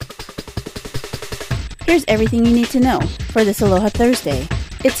Here's everything you need to know for this Aloha Thursday.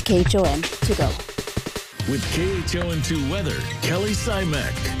 It's KHON to go. With KHON2 weather, Kelly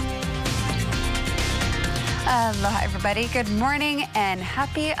Simek. Aloha, everybody. Good morning and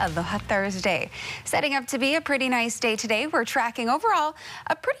happy Aloha Thursday. Setting up to be a pretty nice day today. We're tracking overall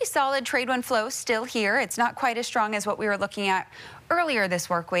a pretty solid trade wind flow still here. It's not quite as strong as what we were looking at earlier this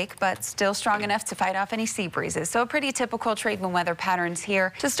work week, but still strong enough to fight off any sea breezes. So pretty typical trade wind weather patterns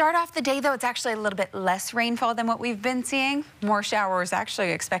here. To start off the day, though, it's actually a little bit less rainfall than what we've been seeing. More showers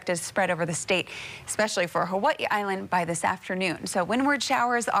actually expected to spread over the state, especially for Hawaii Island by this afternoon. So windward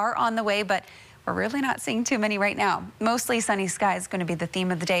showers are on the way, but we're really not seeing too many right now. Mostly sunny skies is going to be the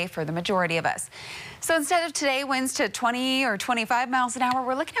theme of the day for the majority of us. So instead of today, winds to 20 or 25 miles an hour,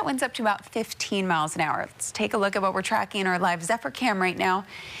 we're looking at winds up to about 15 miles an hour. Let's take a look at what we're tracking in our live Zephyr cam right now.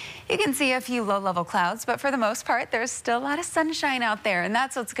 You can see a few low-level clouds, but for the most part, there's still a lot of sunshine out there, and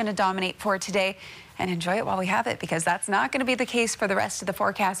that's what's going to dominate for today. And enjoy it while we have it, because that's not going to be the case for the rest of the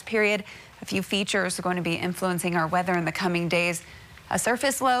forecast period. A few features are going to be influencing our weather in the coming days. A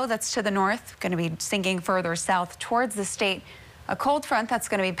surface low that's to the north, going to be sinking further south towards the state. A cold front that's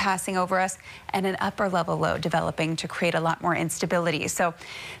going to be passing over us, and an upper level low developing to create a lot more instability. So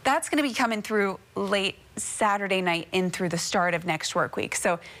that's going to be coming through late Saturday night in through the start of next work week.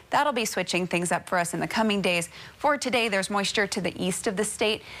 So that'll be switching things up for us in the coming days. For today, there's moisture to the east of the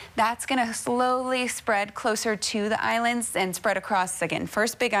state. That's going to slowly spread closer to the islands and spread across, again,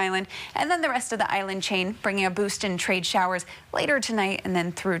 first Big Island and then the rest of the island chain, bringing a boost in trade showers later tonight and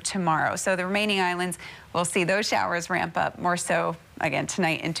then through tomorrow. So the remaining islands, we'll see those showers ramp up more so again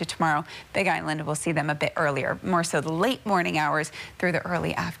tonight into tomorrow. Big Island, we'll see them a bit earlier, more so the late morning hours through the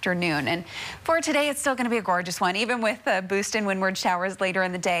early afternoon. And for today, it's still going to be a gorgeous one, even with a boost in windward showers later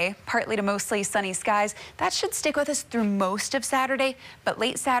in the day. Partly to mostly sunny skies. That should stick with us through most of Saturday, but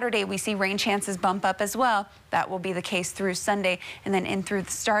late Saturday, we see rain chances bump up as well. That will be the case through Sunday and then in through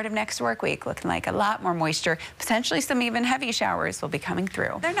the start of next work week, looking like a lot more moisture. Potentially some even heavy showers will be coming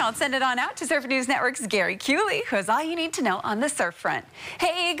through. There now, let's send it on out to Surf News Network's Gary Cooley, who has all you need to know on the surf front.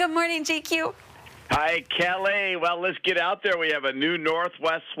 Hey, good morning, GQ. Hi, Kelly. Well, let's get out there. We have a new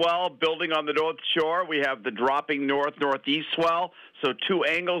northwest swell building on the North Shore. We have the dropping north-northeast swell, so two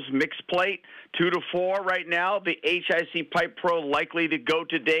angles, mixed plate, 2 to 4 right now. The HIC Pipe Pro likely to go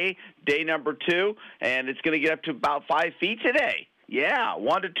today, day number 2, and it's going to get up to about 5 feet today. Yeah,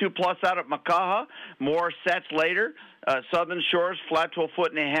 1 to 2 plus out at Makaha. More sets later. Southern Shores, flat to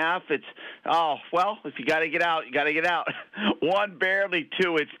 1.5 feet. It's, oh, well, if you got to get out, you got to get out. 1, barely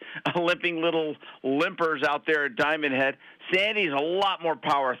 2. It's limping little limpers out there at Diamond Head. Sandy's a lot more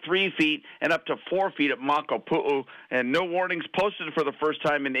power, 3 feet and up to 4 feet at Makapu'u. And no warnings posted for the first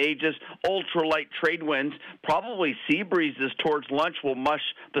time in ages. Ultralight trade winds, probably sea breezes towards lunch will mush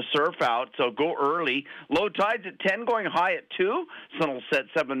the surf out, so go early. Low tides at 10, going high at 2. Sun will set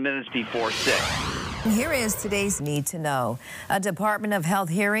 7 minutes before 6. Here is today's Need to Know. A Department of Health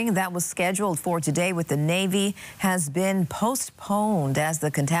hearing that was scheduled for today with the Navy has been postponed as the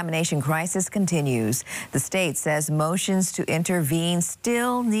contamination crisis continues. The state says motions to intervene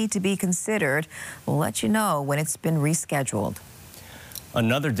still need to be considered. We'll let you know when it's been rescheduled.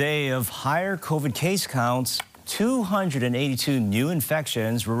 Another day of higher COVID case counts. 282 new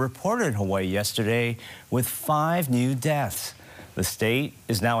infections were reported in Hawaii yesterday, with 5 new deaths. The state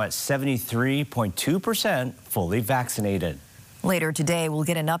is now at 73.2% fully vaccinated. Later today, we'll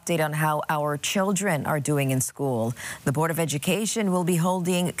get an update on how our children are doing in school. The Board of Education will be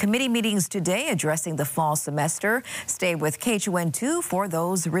holding committee meetings today addressing the fall semester. Stay with KHON2 for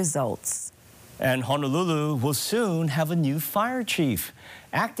those results. And Honolulu will soon have a new fire chief.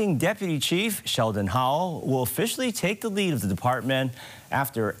 Acting Deputy Chief Sheldon Howell will officially take the lead of the department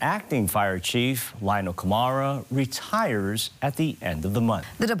after Acting Fire Chief Lionel Kamara retires at the end of the month.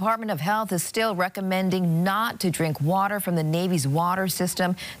 The Department of Health is still recommending not to drink water from the Navy's water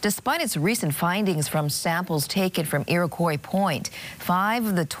system, despite its recent findings from samples taken from Iroquois Point. 5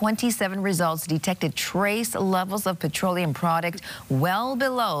 of the 27 results detected trace levels of petroleum product well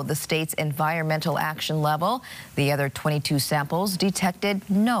below the state's environmental action level. The other 22 samples detected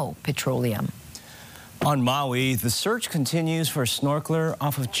no petroleum. On Maui, the search continues for a snorkeler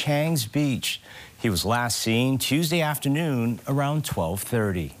off of Chang's Beach. He was last seen Tuesday afternoon around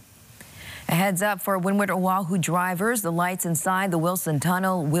 12:30. A heads up for Windward Oahu drivers. The lights inside the Wilson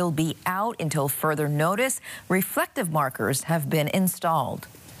Tunnel will be out until further notice. Reflective markers have been installed.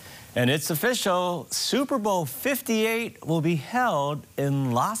 And it's official, Super Bowl 58 will be held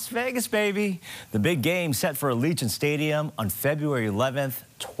in Las Vegas, baby. The big game set for Allegiant Stadium on February 11th,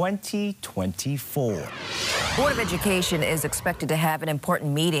 2024. Board of Education is expected to have an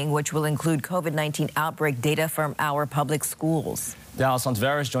important meeting which will include COVID-19 outbreak data from our public schools. Dallas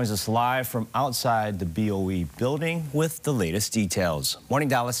Ontiveros joins us live from outside the BOE building with the latest details. Morning,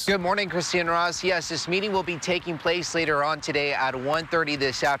 Dallas. Good morning, Christian Ross. Yes, this meeting will be taking place later on today at 1:30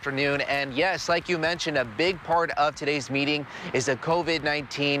 this afternoon. And yes, like you mentioned, a big part of today's meeting is the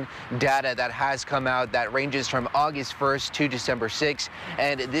COVID-19 data that has come out that ranges from August 1st to December 6th.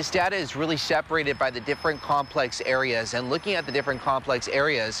 And this data is really separated by the different complex areas. And looking at the different complex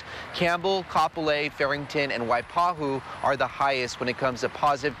areas, Campbell, Kapolei, Farrington, and Waipahu are the highest when it comes to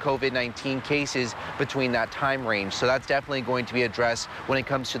positive COVID-19 cases between that time range. So that's definitely going to be addressed when it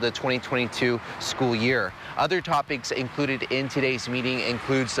comes to the 2022 school year. Other topics included in today's meeting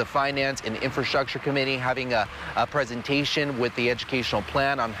includes the Finance and Infrastructure Committee having a presentation with the educational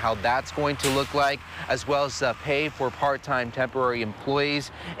plan on how that's going to look like, as well as the pay for part-time temporary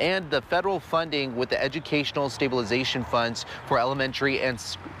employees and the federal funding with the Educational Stabilization Funds for elementary and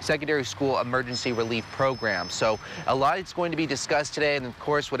secondary school emergency relief programs. So a lot is going to be discussed today, and of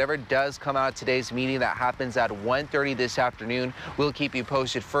course, whatever does come out of today's meeting that happens at 1:30 this afternoon, we'll keep you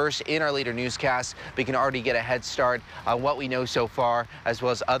posted first in our later newscast. We can already get a head start on what we know so far, as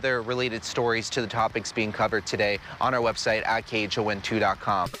well as other related stories to the topics being covered today on our website at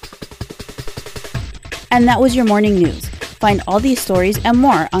KHON2.com. And that was your morning news. Find all these stories and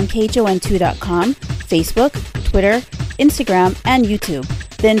more on KHON2.com, Facebook, Twitter, Instagram, and YouTube.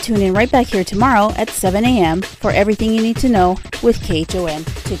 Then tune in right back here tomorrow at 7 a.m. for everything you need to know with KHON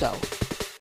to go.